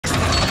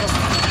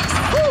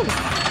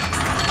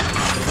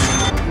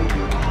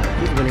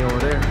winning over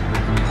there.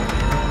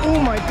 Oh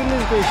my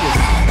goodness gracious.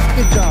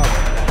 Good job.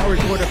 I'll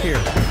record up here.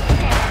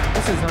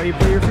 This is how you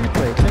play your free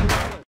play.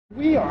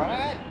 We are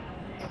at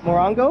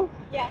Morongo?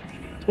 Yes.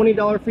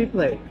 $20 free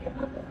play.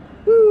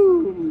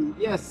 Woo!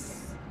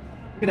 Yes.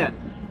 Look at that.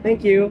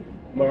 Thank you.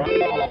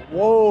 Morongo.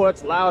 Whoa,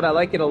 that's loud. I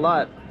like it a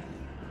lot.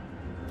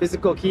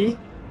 Physical key.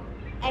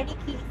 Any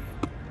key.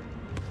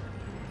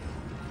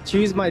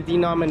 Choose my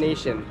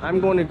denomination. I'm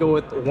going to go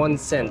with 1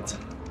 cent.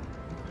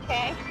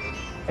 Okay.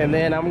 And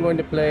then I'm going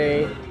to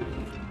play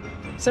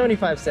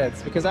 75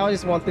 cents because I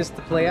just want this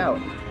to play out.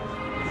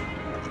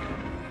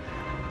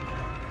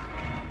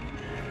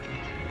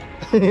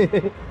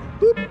 Boop.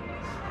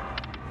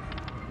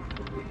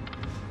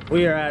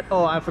 We are at,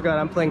 oh, I forgot,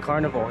 I'm playing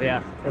Carnival.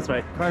 Yeah, that's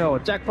right. Carnival,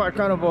 Jackpot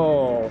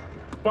Carnival.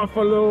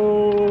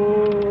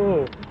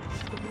 Buffalo.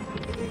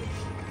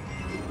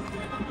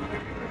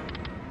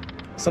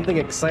 Something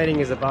exciting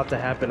is about to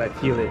happen. I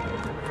feel it.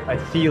 I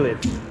feel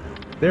it.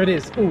 There it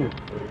is. Ooh.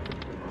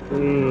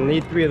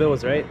 Need 3 of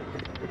those, right?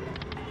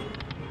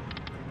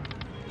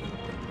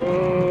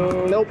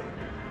 Nope.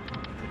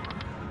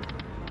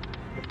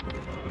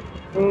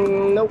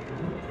 Nope.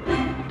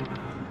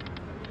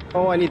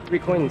 Oh, I need 3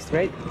 coins,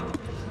 right?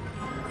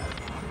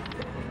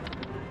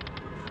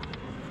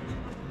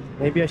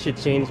 Maybe I should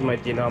change my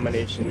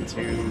denomination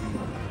to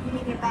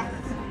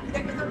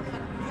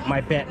my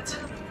bet.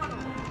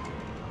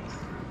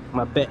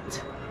 My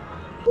bet.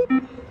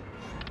 Boop.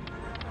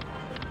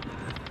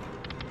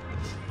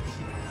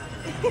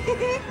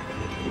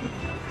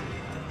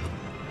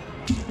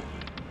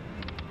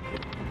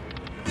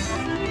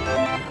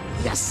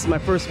 Yes, my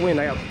first win.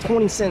 I got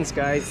 20 cents,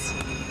 guys.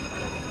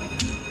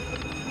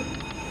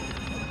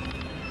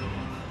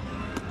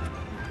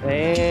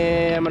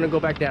 And I'm gonna go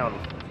back down.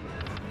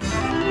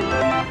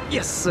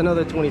 Yes,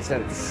 another 20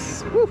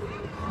 cents. Woo.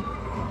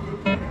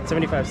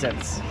 75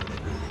 cents.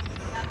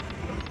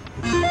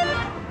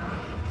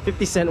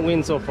 50-cent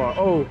win so far.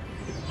 Oh.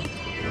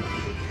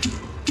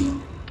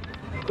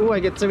 Ooh, I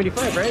get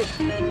 75, right?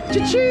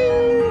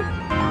 Cha-ching!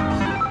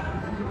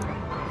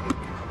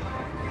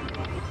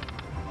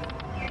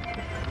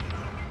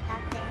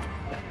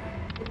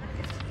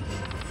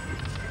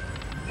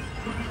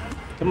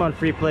 Come on,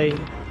 free play.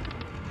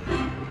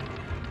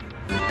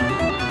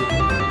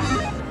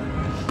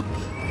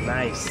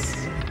 Nice.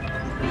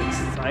 I'm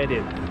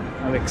excited.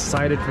 I'm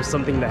excited for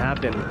something to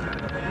happen.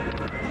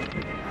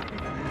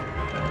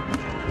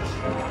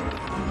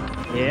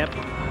 Yep.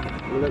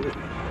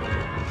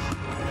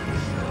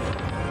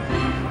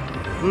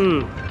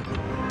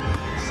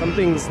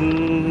 Something's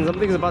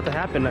about to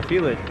happen. I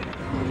feel it.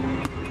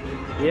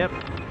 Yep.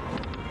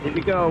 Here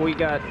we go. We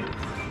got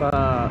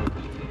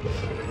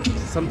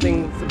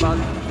something's about.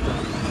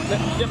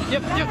 Yep.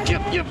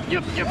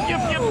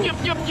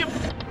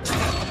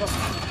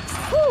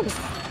 Woo!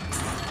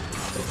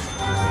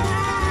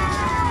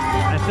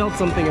 I felt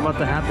something about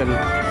to happen.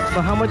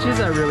 But how much is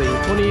that really?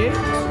 28?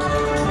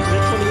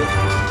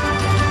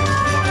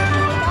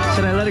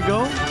 Should I let it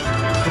go?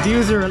 The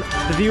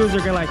viewers are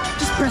gonna like,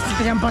 just press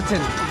the damn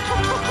button.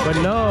 But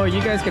no,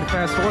 you guys can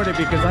fast forward it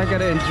because I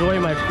gotta enjoy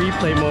my free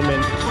play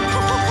moment.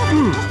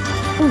 Ooh,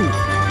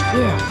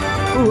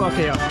 yeah. Ooh,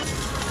 okay, yeah.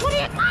 What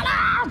are you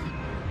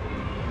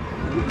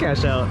calling?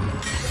 Cash out.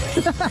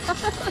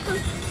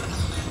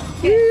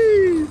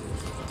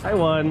 I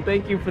won.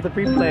 Thank you for the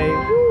free play.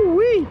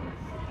 Woo-wee.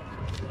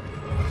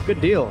 Good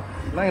deal.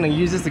 I'm not gonna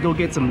use this to go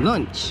get some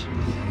lunch.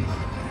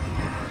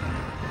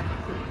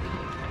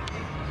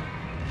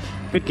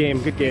 Good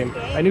game, good game.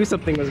 I knew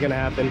something was gonna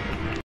happen.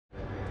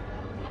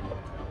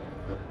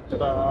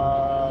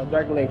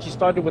 Dragon Lake, she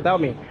started without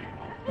me.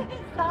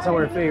 So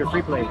we're free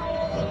play.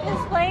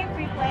 Just playing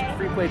free play.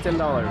 Free play $10.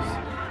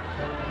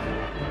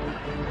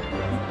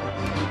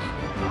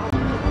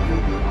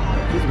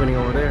 He's winning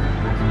over there.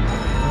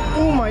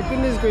 Oh my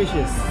goodness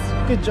gracious.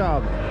 Good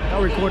job.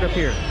 I'll record up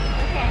here.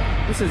 Okay.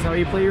 This is how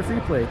you play your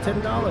free play.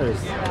 $10.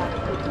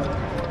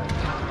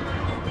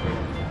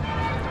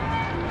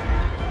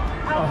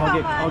 Oh,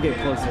 I'll get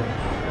closer.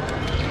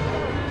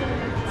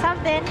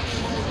 Something.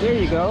 There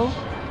you go.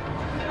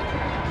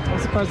 I'm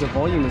surprised the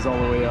volume is all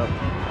the way up.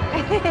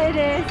 It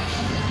is.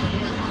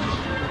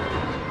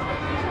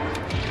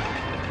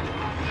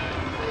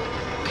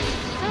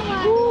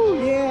 Woo,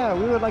 yeah,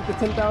 we would like the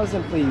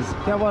 10,000 please.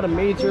 How about a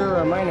major or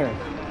a minor?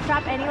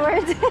 Drop any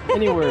words.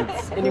 Any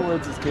words. Any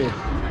words is good.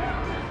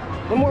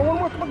 One more.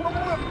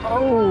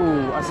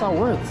 Oh, I saw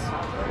words.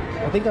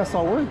 I think I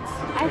saw words.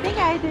 I think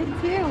I did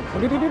too.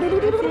 Let's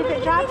see if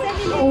it drops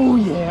anything. Oh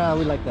yeah,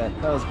 we like that.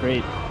 That was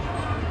great.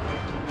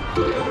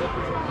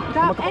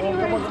 Drop any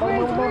words.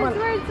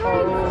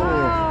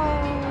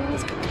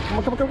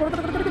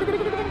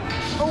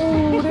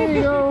 Oh, there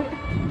you go.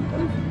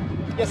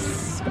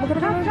 Yes. Come on.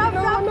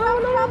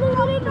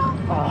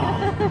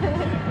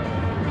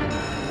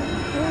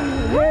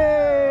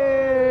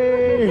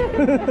 Yay!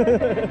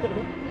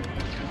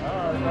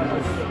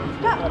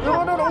 No.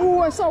 Oh,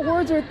 I saw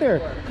words right there.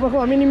 Come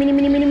on. Mini.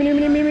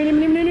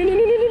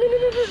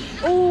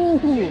 Oh,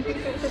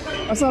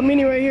 I saw a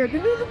mini right here.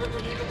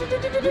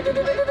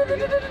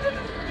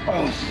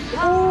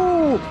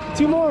 Oh,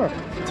 two more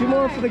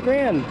for the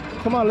grand.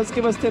 Come on, let's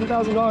give us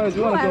 $10,000.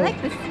 We Oh, want to I go.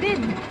 like the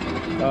spin.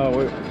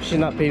 Oh, she's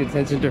not paying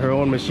attention to her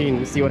own machine.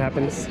 Let's see what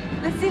happens.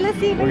 Let's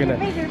see. We're gonna,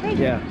 Major.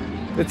 yeah.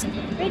 It's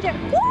Major.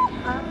 Woo!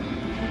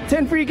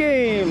 10 free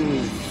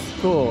games.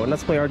 Cool.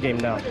 Let's play our game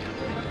now.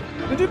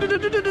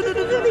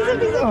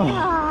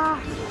 Ah,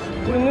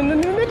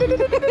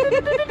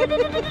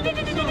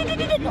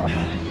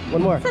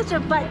 One more. such a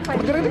butt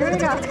fight. Here we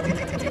go.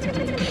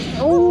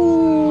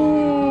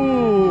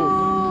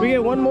 Oh, we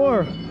get one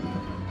more.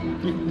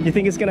 You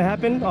think it's gonna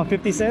happen on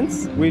 50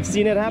 cents? We've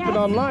seen it happen Yes,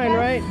 online, yes.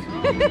 right?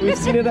 We've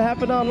seen it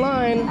happen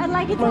online. I'd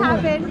like it to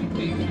happen.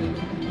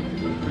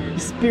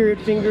 Spirit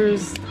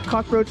fingers,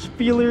 cockroach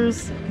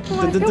feelers. Come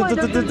on.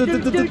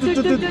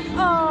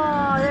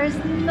 Oh, there's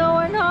no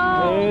one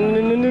home.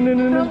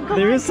 No. Come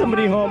There on, is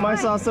somebody come on, home. come I on.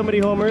 saw somebody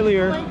home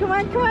earlier. Come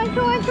on.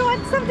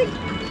 Something.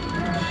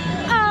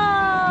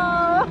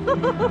 Oh.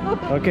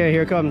 Okay,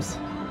 here it comes.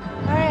 All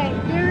right,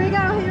 here we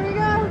go.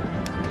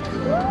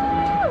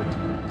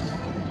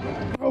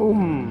 Woo!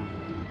 Boom.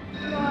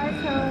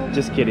 So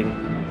Just kidding.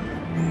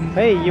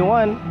 Hey, you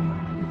won.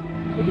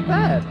 Look at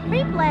that.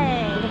 free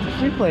play.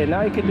 Free play.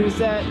 Now you can use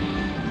that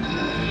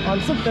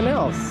on something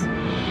else.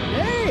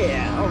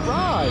 Yeah, all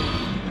right.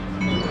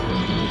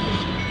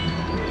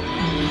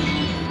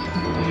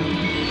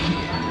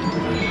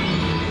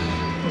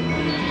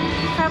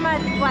 From a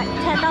what?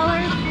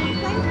 $10 free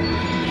play?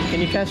 Can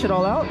you cash it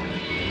all out?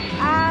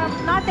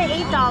 Not the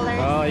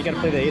 $8. Oh, you gotta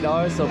play the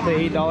 $8. So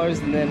play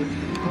 $8 and then.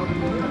 I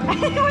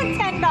want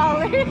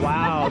 $10.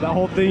 Wow, that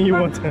whole thing you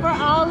want For to.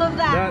 all of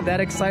that. That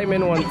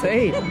excitement wants.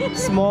 Hey,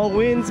 small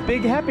wins,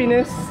 big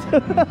happiness. All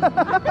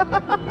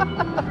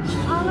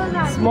of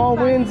that. Small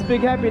wins,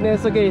 big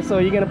happiness. Okay, so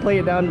you're gonna play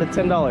it down to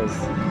 $10.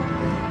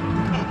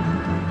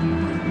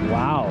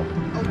 Wow.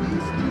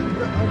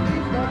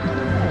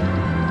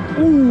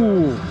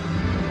 Ooh.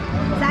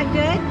 Is that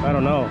good? I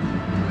don't know.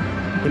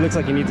 He looks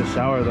like he needs a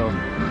shower though.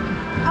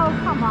 Oh,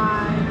 come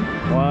on.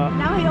 Wow.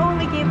 Now he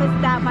only gave us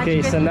that much.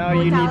 Okay, so now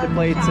you need to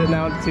play to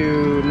 $12.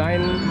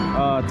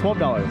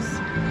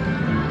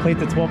 $12. Play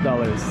to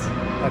 $12,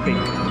 I think.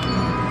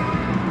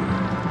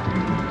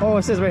 Oh,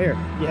 it says right here.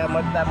 You have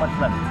that much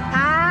left.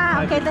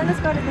 Ah, okay, then let's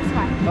go to this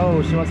one.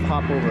 Oh, she wants to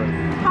hop over.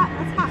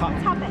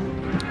 Let's hop it.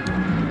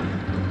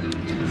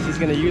 She's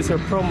gonna use her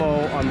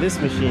promo on this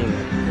machine.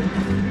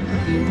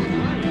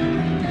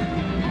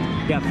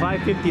 Got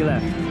 $5.50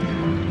 left.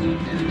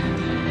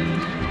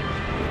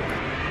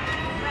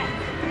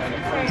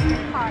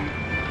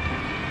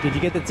 Did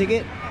you get the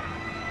ticket?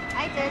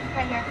 I did,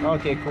 right here.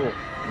 Okay, cool.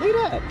 Look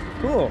at that.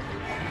 Cool.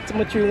 So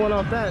much you won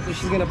off that, so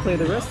she's gonna play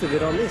the rest of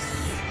it on this.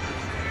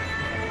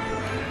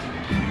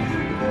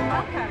 You're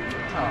welcome.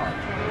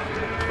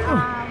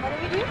 What do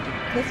we do?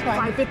 This one.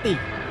 $5.50.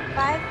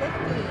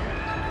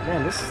 $5.50.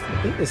 Man, I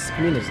think this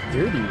screen is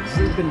dirty. Has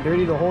it been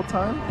dirty the whole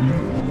time?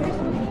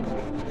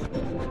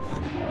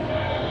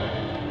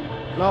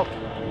 Nope.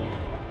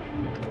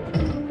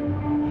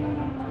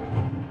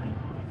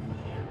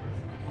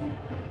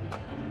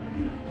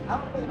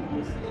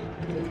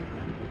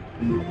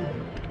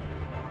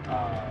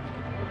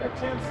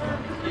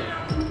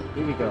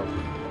 Here we go.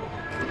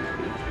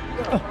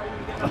 Okay.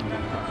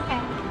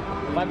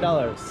 $5.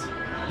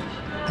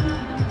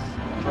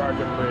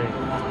 Dragon ring.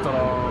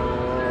 Ta-da!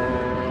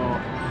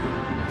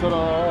 Ta-da!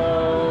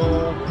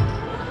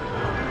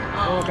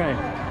 Okay,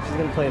 she's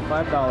gonna play $5.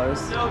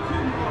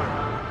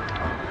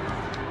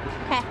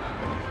 Okay.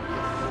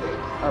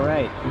 All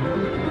right.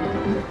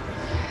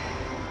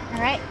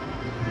 All right.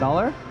 $1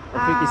 or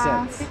 50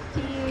 cents?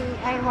 50.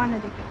 I want to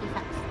do 50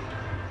 cents.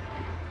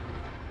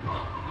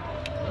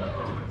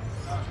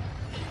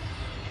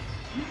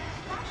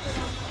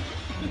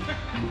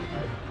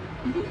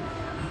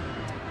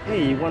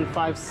 Hey, you won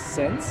 5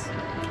 cents?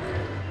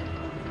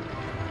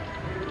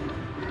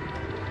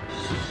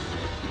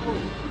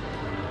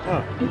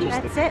 Oh, interesting.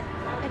 That's it.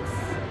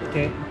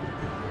 Okay.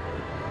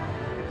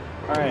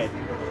 All right.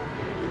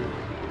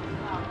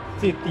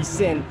 50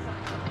 cents.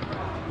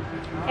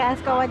 Okay,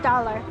 let's go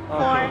 $1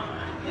 Okay.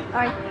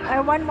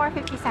 or one more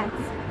 50 cents,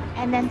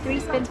 and then 3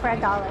 spins for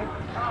 $1.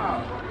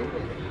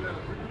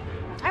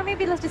 Or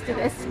maybe let's just do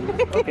this.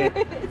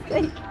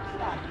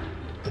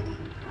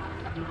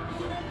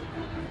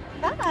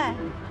 Okay.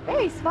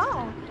 Very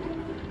small.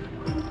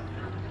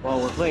 Well,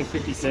 we're playing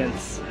 50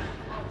 cents.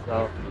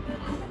 So.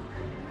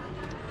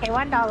 Okay,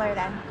 $1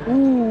 then.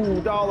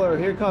 Ooh, $1.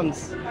 Here it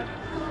comes.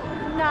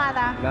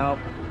 Nada. Nope.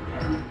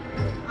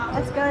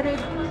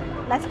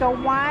 Let's go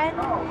one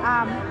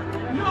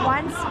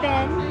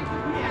spin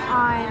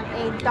on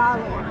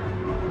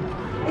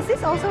 $1. Is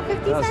this also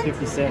 50 That was cents?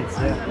 50 cents,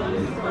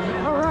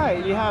 yeah. All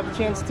right, you have a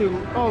chance to.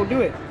 Oh,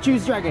 do it.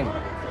 Choose dragon.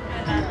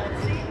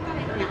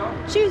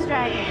 Choose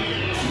dragon.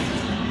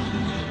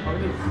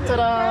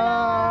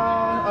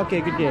 Ta-da!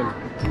 Okay, good game.